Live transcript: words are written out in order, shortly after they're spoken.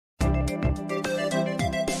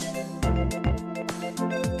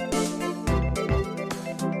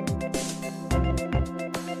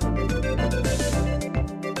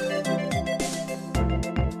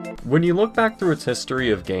When you look back through its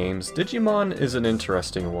history of games, Digimon is an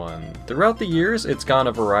interesting one. Throughout the years, it's gone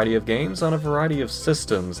a variety of games on a variety of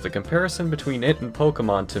systems. The comparison between it and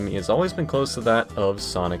Pokemon to me has always been close to that of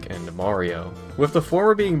Sonic and Mario, with the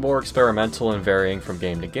former being more experimental and varying from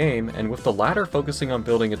game to game, and with the latter focusing on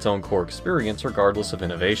building its own core experience regardless of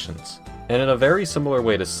innovations. And in a very similar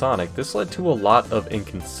way to Sonic, this led to a lot of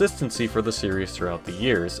inconsistency for the series throughout the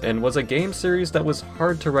years, and was a game series that was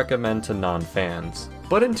hard to recommend to non-fans.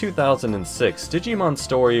 But in 2006, Digimon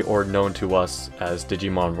Story, or known to us as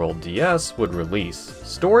Digimon World DS, would release.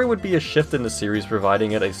 Story would be a shift in the series,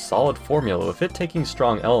 providing it a solid formula, with it taking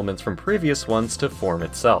strong elements from previous ones to form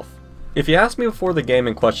itself. If you asked me before the game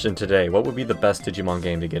in question today what would be the best Digimon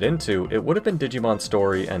game to get into, it would have been Digimon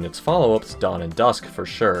Story and its follow-ups Dawn and Dusk for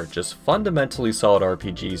sure, just fundamentally solid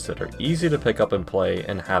RPGs that are easy to pick up and play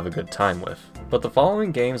and have a good time with. But the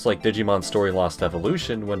following games like Digimon Story Lost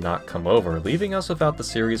Evolution would not come over, leaving us without the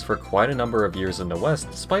series for quite a number of years in the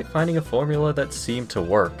West despite finding a formula that seemed to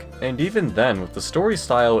work. And even then, with the story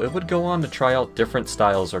style, it would go on to try out different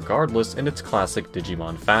styles regardless in its classic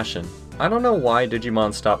Digimon fashion. I don't know why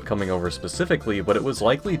Digimon stopped coming over specifically, but it was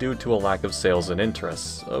likely due to a lack of sales and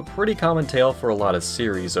interests, a pretty common tale for a lot of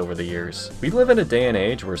series over the years. We live in a day and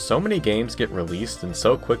age where so many games get released and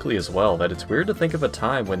so quickly as well that it's weird to think of a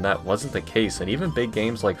time when that wasn't the case, and even big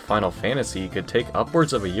games like Final Fantasy could take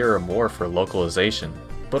upwards of a year or more for localization.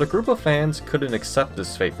 But a group of fans couldn't accept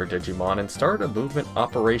this fate for Digimon and started a movement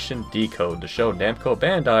Operation Decode to show Namco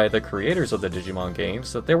Bandai, the creators of the Digimon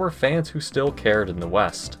games, that there were fans who still cared in the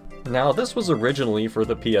West. Now, this was originally for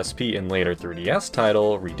the PSP and later 3DS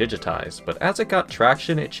title, Redigitized, but as it got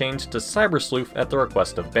traction, it changed to Cyber Sleuth at the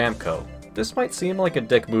request of Bamco. This might seem like a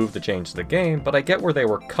dick move to change the game, but I get where they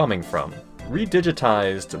were coming from.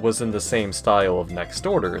 Redigitized was in the same style of Next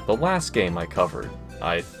Order, the last game I covered.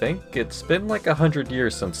 I think it's been like 100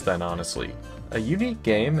 years since then, honestly. A unique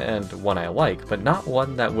game and one I like, but not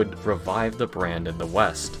one that would revive the brand in the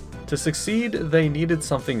West. To succeed, they needed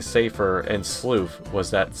something safer, and Sleuth was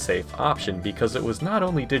that safe option because it was not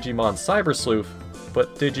only Digimon Cyber Sleuth,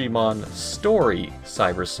 but Digimon Story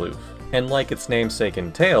Cyber Sleuth. And like its namesake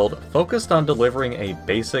entailed, focused on delivering a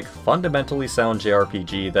basic, fundamentally sound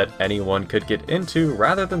JRPG that anyone could get into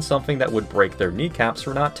rather than something that would break their kneecaps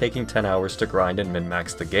for not taking 10 hours to grind and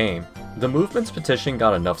min-max the game. The movement's petition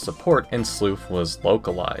got enough support and Sleuth was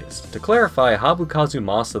localized. To clarify, Habukazu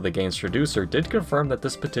Masa, the game's producer, did confirm that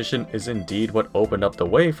this petition is indeed what opened up the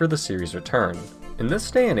way for the series' return. In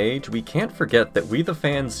this day and age, we can't forget that we the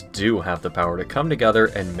fans do have the power to come together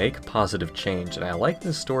and make positive change, and I like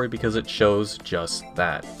this story because it shows just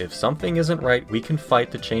that. If something isn't right, we can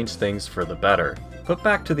fight to change things for the better. But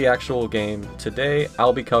back to the actual game, today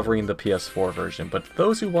I'll be covering the PS4 version, but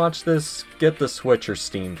those who watch this, get the Switch or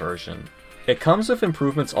Steam version. It comes with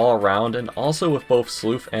improvements all around, and also with both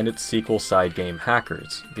Sleuth and its sequel side game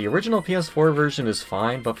Hackers. The original PS4 version is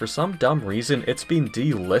fine, but for some dumb reason it's been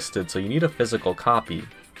delisted, so you need a physical copy.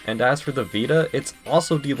 And as for the Vita, it's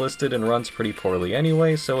also delisted and runs pretty poorly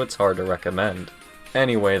anyway, so it's hard to recommend.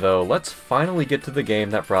 Anyway though, let's finally get to the game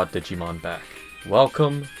that brought Digimon back.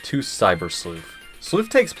 Welcome to Cyber Sleuth. Sleuth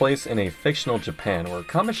takes place in a fictional Japan where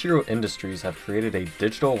Kamishiro Industries have created a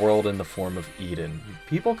digital world in the form of Eden.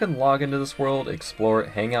 People can log into this world, explore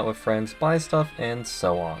it, hang out with friends, buy stuff, and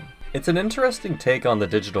so on. It's an interesting take on the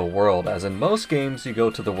digital world, as in most games you go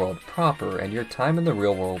to the world proper and your time in the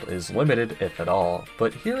real world is limited, if at all,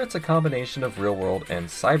 but here it's a combination of real world and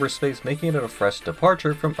cyberspace, making it a fresh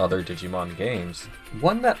departure from other Digimon games.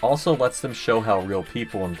 One that also lets them show how real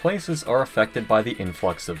people and places are affected by the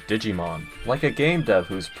influx of Digimon, like a game dev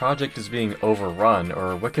whose project is being overrun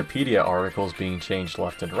or Wikipedia articles being changed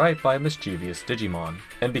left and right by mischievous Digimon.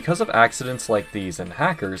 And because of accidents like these and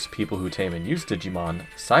hackers, people who tame and use Digimon,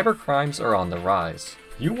 cybercrimes are on the rise.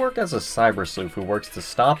 You work as a cyber sleuth who works to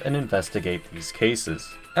stop and investigate these cases.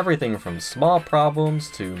 Everything from small problems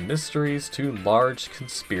to mysteries to large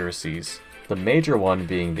conspiracies. The major one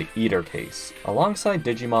being the Eater case. Alongside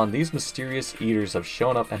Digimon, these mysterious eaters have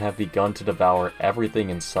shown up and have begun to devour everything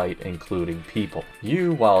in sight, including people.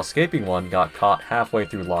 You, while escaping one, got caught halfway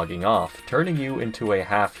through logging off, turning you into a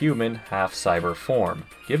half-human, half-cyber form,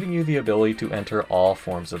 giving you the ability to enter all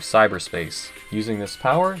forms of cyberspace. Using this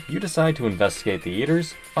power, you decide to investigate the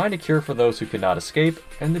Eaters, find a cure for those who cannot escape,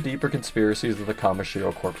 and the deeper conspiracies of the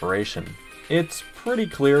Kamishiro Corporation. It's pretty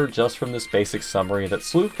clear just from this basic summary that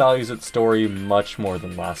Sleuth values its story much more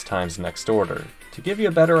than last time's Next Order. To give you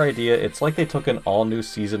a better idea, it's like they took an all-new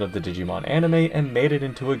season of the Digimon anime and made it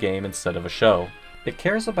into a game instead of a show. It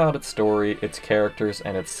cares about its story, its characters,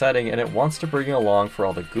 and its setting, and it wants to bring you along for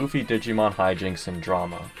all the goofy Digimon hijinks and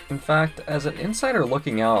drama. In fact, as an insider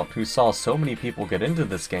looking out who saw so many people get into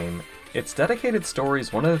this game, its dedicated story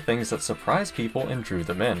is one of the things that surprised people and drew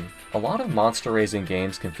them in. A lot of monster raising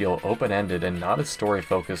games can feel open-ended and not as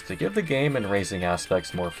story-focused to give the game and raising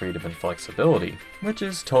aspects more freedom and flexibility, which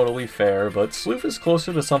is totally fair, but Sleuth is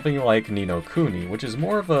closer to something like Ni no Kuni, which is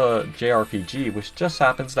more of a JRPG which just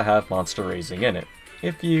happens to have monster raising in it,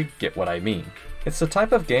 if you get what I mean. It's the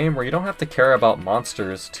type of game where you don't have to care about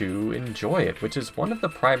monsters to enjoy it, which is one of the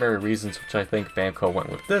primary reasons which I think Bamco went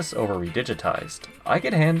with this over Redigitized. I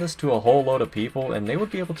could hand this to a whole load of people and they would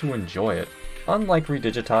be able to enjoy it. Unlike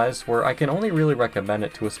Redigitized, where I can only really recommend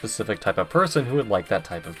it to a specific type of person who would like that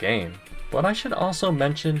type of game. But I should also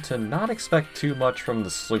mention to not expect too much from the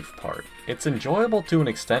Sleuth part. It's enjoyable to an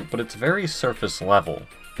extent, but it's very surface level.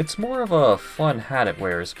 It's more of a fun hat it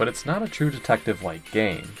wears, but it's not a true detective-like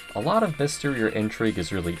game. A lot of mystery or intrigue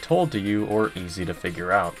is really told to you or easy to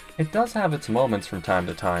figure out. It does have its moments from time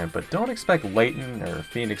to time, but don't expect Layton or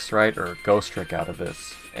Phoenix Wright or Ghost Trick out of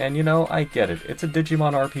this. And you know, I get it, it's a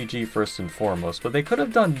Digimon RPG first and foremost, but they could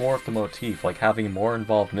have done more of the motif, like having more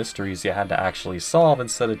involved mysteries you had to actually solve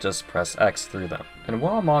instead of just press X through them. And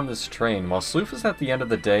while I'm on this train, while Sleuth is at the end of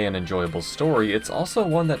the day an enjoyable story, it's also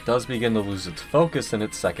one that does begin to lose its focus in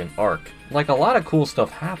its second arc. Like, a lot of cool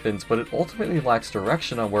stuff happens, but it ultimately lacks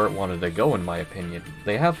direction on where it wanted to go in my opinion.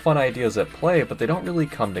 They have fun ideas at play, but they don't really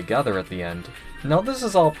come together at the end. Now this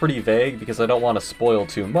is all pretty vague because I don't want to spoil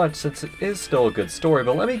too much since it is still a good story,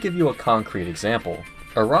 but let me give you a concrete example.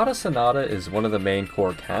 Arata Sanada is one of the main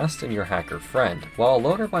core cast and your hacker friend. While a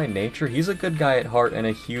loner by nature, he's a good guy at heart and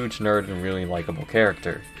a huge nerd and really likable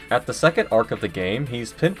character. At the second arc of the game,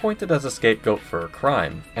 he's pinpointed as a scapegoat for a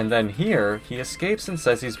crime, and then here, he escapes and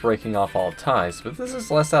says he's breaking off all ties, but this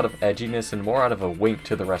is less out of edginess and more out of a wink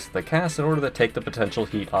to the rest of the cast in order to take the potential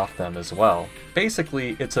heat off them as well.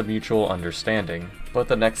 Basically, it's a mutual understanding. But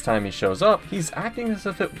the next time he shows up, he's acting as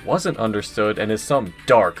if it wasn't understood and is some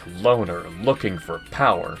dark loner looking for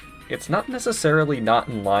power. It's not necessarily not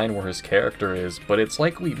in line where his character is, but it's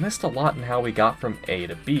like we missed a lot in how we got from A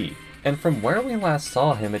to B. And from where we last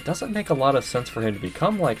saw him, it doesn't make a lot of sense for him to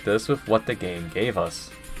become like this with what the game gave us.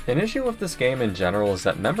 An issue with this game in general is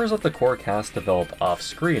that members of the core cast develop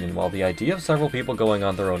off-screen, and while the idea of several people going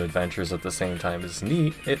on their own adventures at the same time is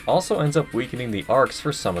neat, it also ends up weakening the arcs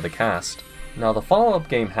for some of the cast. Now the follow-up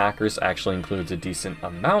game Hackers actually includes a decent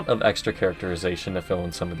amount of extra characterization to fill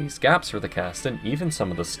in some of these gaps for the cast and even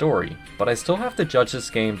some of the story, but I still have to judge this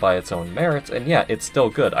game by its own merits, and yeah, it's still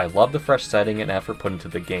good. I love the fresh setting and effort put into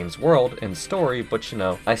the game's world and story, but you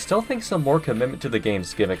know, I still think some more commitment to the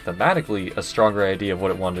game's gimmick thematically, a stronger idea of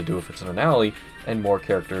what it wanted to do with its finale, and more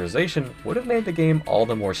characterization would have made the game all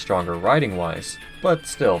the more stronger writing-wise. But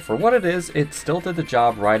still, for what it is, it still did the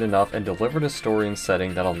job right enough and delivered a story and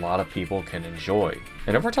setting that a lot of people can enjoy.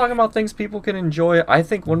 And if we're talking about things people can enjoy, I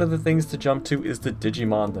think one of the things to jump to is the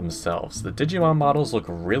Digimon themselves. The Digimon models look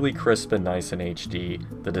really crisp and nice in HD.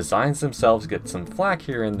 The designs themselves get some flack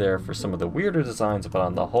here and there for some of the weirder designs, but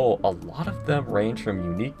on the whole, a lot of them range from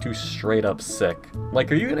unique to straight up sick.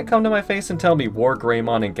 Like, are you gonna come to my face and tell me War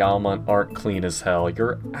Greymon and Galmon aren't clean as hell?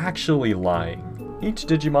 You're actually lying. Each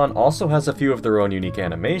Digimon also has a few of their own unique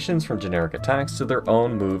animations, from generic attacks to their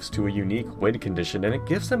own moves to a unique win condition, and it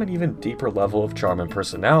gives them an even deeper level of charm and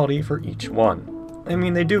personality for each one. I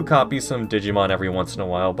mean, they do copy some Digimon every once in a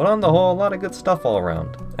while, but on the whole, a lot of good stuff all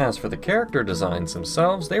around. As for the character designs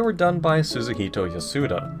themselves, they were done by Suzuhito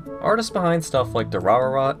Yasuda, artist behind stuff like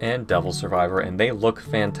Durarara and Devil Survivor, and they look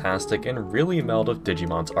fantastic and really meld with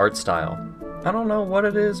Digimon's art style. I don't know what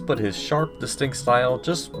it is, but his sharp, distinct style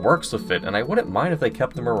just works with it, and I wouldn't mind if they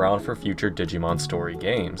kept him around for future Digimon Story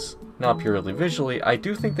games. Not purely visually, I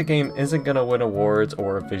do think the game isn't going to win awards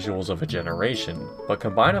or visuals of a generation, but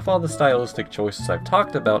combined with all the stylistic choices I've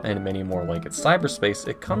talked about and many more like its cyberspace,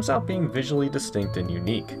 it comes out being visually distinct and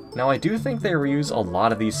unique. Now I do think they reuse a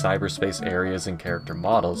lot of these cyberspace areas and character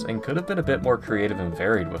models, and could have been a bit more creative and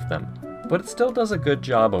varied with them, but it still does a good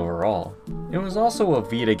job overall. It was also a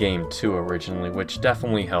Vita game too originally, which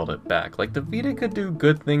definitely held it back. Like, the Vita could do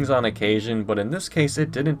good things on occasion, but in this case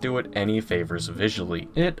it didn't do it any favors visually.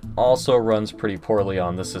 It also runs pretty poorly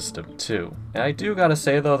on the system too. And I do gotta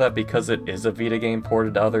say though that because it is a Vita game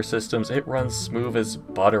ported to other systems, it runs smooth as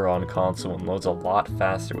butter on console and loads a lot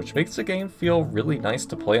faster, which makes the game feel really nice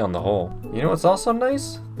to play on the whole. You know what's also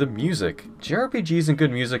nice? The music. JRPGs and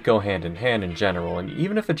good music go hand in hand in general, and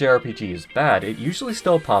even if a JRPG is bad, it usually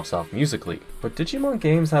still pops off musically. great. But Digimon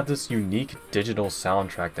games have this unique digital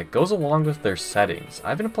soundtrack that goes along with their settings.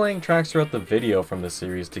 I've been playing tracks throughout the video from the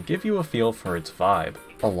series to give you a feel for its vibe.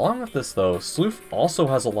 Along with this though, Sleuth also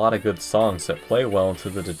has a lot of good songs that play well into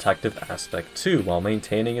the detective aspect too, while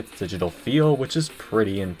maintaining its digital feel, which is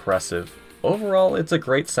pretty impressive. Overall, it's a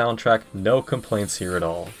great soundtrack, no complaints here at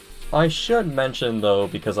all. I should mention though,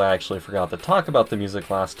 because I actually forgot to talk about the music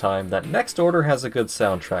last time, that Next Order has a good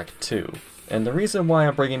soundtrack too. And the reason why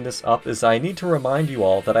I'm bringing this up is I need to remind you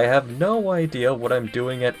all that I have no idea what I'm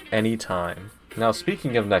doing at any time. Now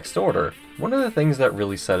speaking of Next Order, one of the things that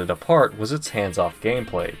really set it apart was its hands-off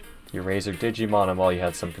gameplay. You raise your Digimon and while you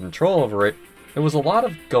had some control over it, it was a lot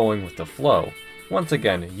of going with the flow. Once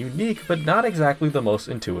again, unique but not exactly the most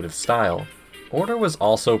intuitive style. Order was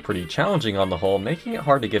also pretty challenging on the whole, making it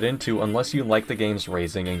hard to get into unless you like the game's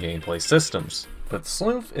raising and gameplay systems. But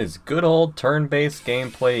Sleuth is good old turn-based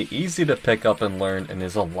gameplay, easy to pick up and learn, and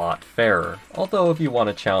is a lot fairer, although if you want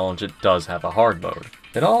a challenge it does have a hard mode.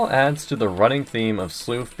 It all adds to the running theme of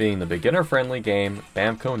Sleuth being the beginner-friendly game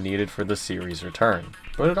Bamco needed for the series' return.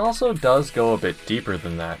 But it also does go a bit deeper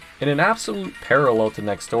than that. In an absolute parallel to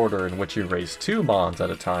Next Order in which you raise 2 Mons at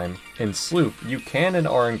a time, in Sleuth you can and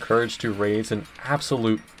are encouraged to raise an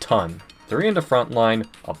absolute ton. 3 in the front line,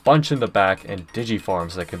 a bunch in the back, and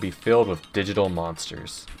digifarms that can be filled with digital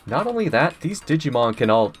monsters. Not only that, these Digimon can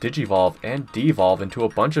all digivolve and devolve into a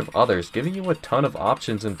bunch of others, giving you a ton of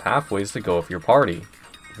options and pathways to go with your party.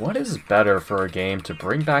 What is better for a game to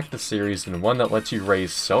bring back the series than one that lets you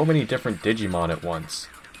raise so many different Digimon at once?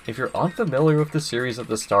 If you're unfamiliar with the series at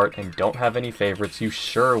the start and don't have any favorites, you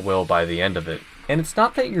sure will by the end of it. And it's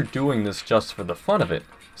not that you're doing this just for the fun of it.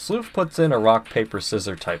 Sleuth puts in a rock, paper,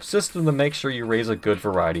 scissors type system to make sure you raise a good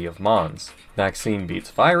variety of Mons. Vaccine beats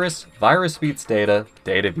virus, virus beats data,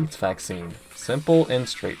 data beats vaccine. Simple and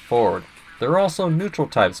straightforward. There are also neutral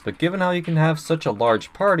types, but given how you can have such a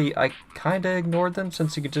large party, I kinda ignored them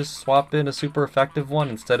since you could just swap in a super effective one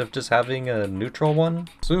instead of just having a neutral one.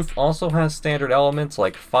 Sleuth also has standard elements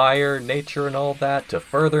like fire, nature, and all that to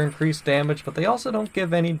further increase damage, but they also don't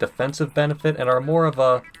give any defensive benefit and are more of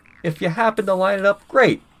a, if you happen to line it up,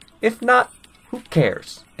 great. If not, who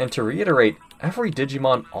cares? And to reiterate, every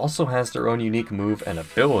Digimon also has their own unique move and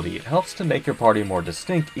ability. It helps to make your party more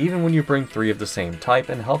distinct even when you bring 3 of the same type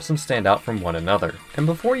and helps them stand out from one another. And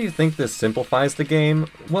before you think this simplifies the game,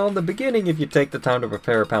 well, in the beginning if you take the time to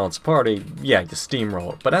prepare a balanced party, yeah, you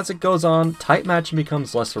steamroll it. But as it goes on, type matching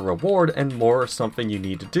becomes less a reward and more something you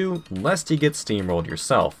need to do, lest you get steamrolled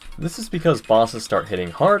yourself. This is because bosses start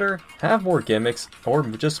hitting harder, have more gimmicks, or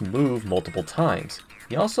just move multiple times.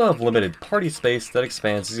 You also have limited party space that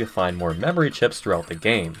expands as you find more memory chips throughout the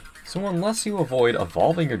game. So unless you avoid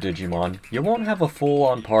evolving your Digimon, you won't have a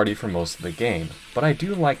full-on party for most of the game, but I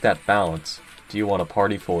do like that balance. Do you want a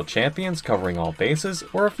party full of champions covering all bases,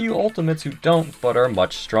 or a few ultimates who don't but are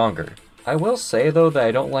much stronger? I will say though that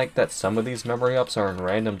I don't like that some of these memory ups are in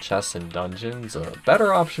random chests and dungeons. A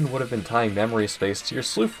better option would have been tying memory space to your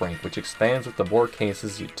Sleuth rank, which expands with the more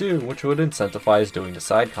cases you do, which would incentivize doing the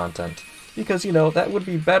side content. Because, you know, that would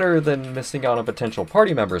be better than missing out on potential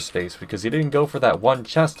party member space because you didn't go for that one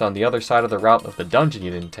chest on the other side of the route of the dungeon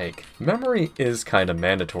you didn't take. Memory is kinda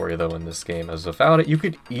mandatory though in this game, as without it you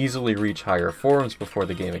could easily reach higher forms before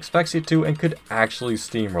the game expects you to and could actually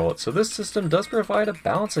steamroll it, so this system does provide a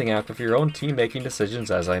balancing act with your own team making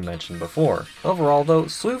decisions as I mentioned before. Overall though,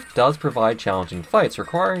 Sleuth does provide challenging fights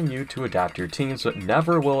requiring you to adapt your teams, but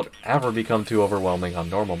never will it ever become too overwhelming on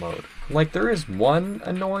normal mode. Like, there is one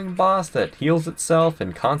annoying boss that heals itself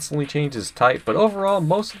and constantly changes type, but overall,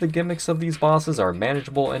 most of the gimmicks of these bosses are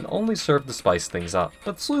manageable and only serve to spice things up.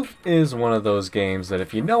 But Sleuth is one of those games that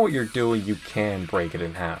if you know what you're doing, you can break it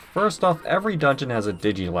in half. First off, every dungeon has a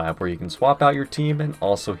Digilab where you can swap out your team and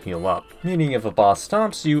also heal up. Meaning if a boss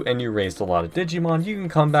stomps you and you raised a lot of Digimon, you can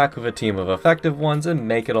come back with a team of effective ones and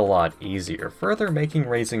make it a lot easier, further making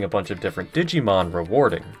raising a bunch of different Digimon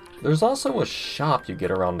rewarding. There's also a shop you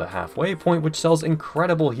get around the halfway point which sells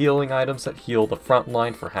incredible healing items that heal the front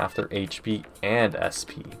line for half their HP and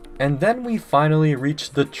SP. And then we finally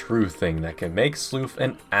reach the true thing that can make Sleuth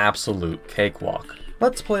an absolute cakewalk.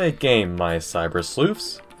 Let's play a game, my cyber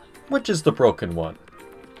sleuths. Which is the broken one?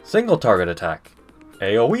 Single target attack,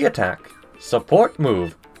 AoE attack, support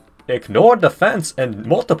move, ignore defense and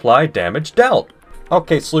multiply damage dealt.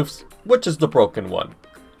 Okay sleuths, which is the broken one?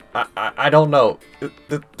 I don't know.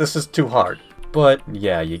 This is too hard. But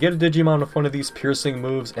yeah, you get a Digimon with one of these piercing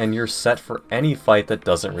moves and you're set for any fight that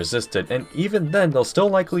doesn't resist it, and even then they'll still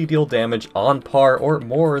likely deal damage on par or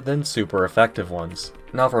more than super effective ones.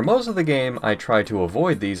 Now for most of the game I try to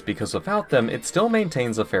avoid these because without them it still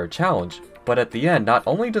maintains a fair challenge, But at the end, not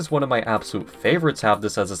only does one of my absolute favorites have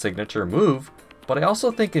this as a signature move, but I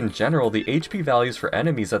also think in general the HP values for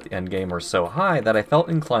enemies at the endgame are so high that I felt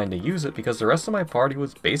inclined to use it because the rest of my party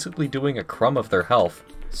was basically doing a crumb of their health.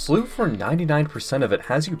 Sleuth for 99% of it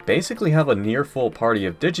has you basically have a near full party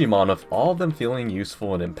of Digimon with all of them feeling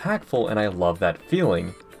useful and impactful, and I love that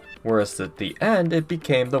feeling. Whereas at the end, it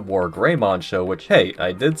became the War Greymon show, which, hey,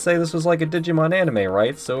 I did say this was like a Digimon anime,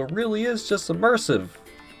 right? So it really is just immersive,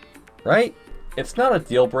 right? It's not a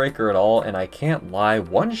deal breaker at all, and I can't lie,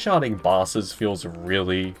 one-shotting bosses feels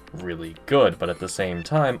really, really good, but at the same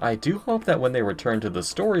time, I do hope that when they return to the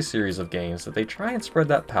story series of games that they try and spread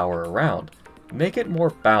that power around. Make it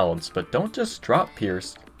more balanced, but don't just drop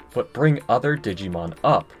Pierce, but bring other Digimon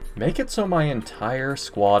up. Make it so my entire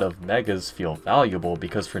squad of Megas feel valuable,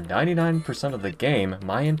 because for 99% of the game,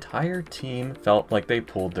 my entire team felt like they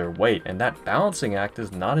pulled their weight, and that balancing act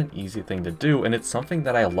is not an easy thing to do, and it's something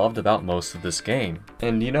that I loved about most of this game.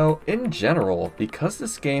 And you know, in general, because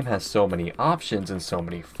this game has so many options and so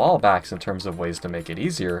many fallbacks in terms of ways to make it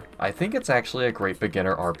easier, I think it's actually a great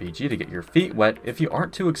beginner RPG to get your feet wet if you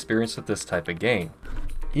aren't too experienced with this type of game.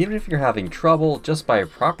 Even if you're having trouble, just by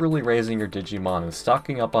properly raising your Digimon and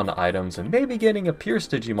stocking up on items and maybe getting a Pierce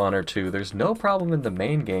Digimon or two, there's no problem in the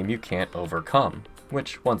main game you can't overcome.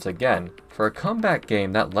 Which, once again, for a comeback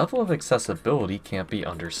game, that level of accessibility can't be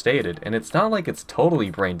understated, and it's not like it's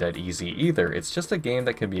totally brain-dead easy either, it's just a game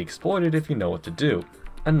that can be exploited if you know what to do.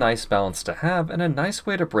 A nice balance to have, and a nice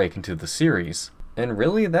way to break into the series. And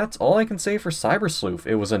really, that's all I can say for Cyber Sleuth.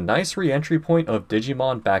 It was a nice re-entry point of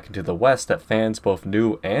Digimon back into the West that fans both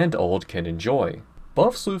new and old can enjoy.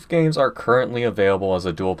 Both Sleuth games are currently available as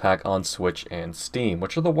a dual pack on Switch and Steam,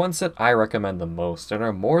 which are the ones that I recommend the most and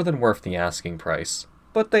are more than worth the asking price.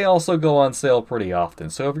 But they also go on sale pretty often,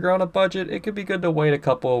 so if you're on a budget, it could be good to wait a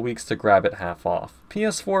couple of weeks to grab it half off.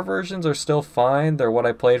 PS4 versions are still fine, they're what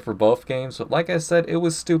I played for both games, but like I said, it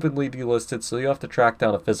was stupidly delisted, so you have to track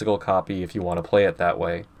down a physical copy if you want to play it that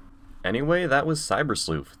way. Anyway, that was Cyber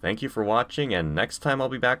Sleuth. Thank you for watching, and next time I'll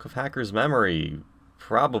be back with Hacker's Memory.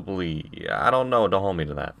 Probably. I don't know, don't hold me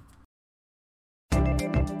to that.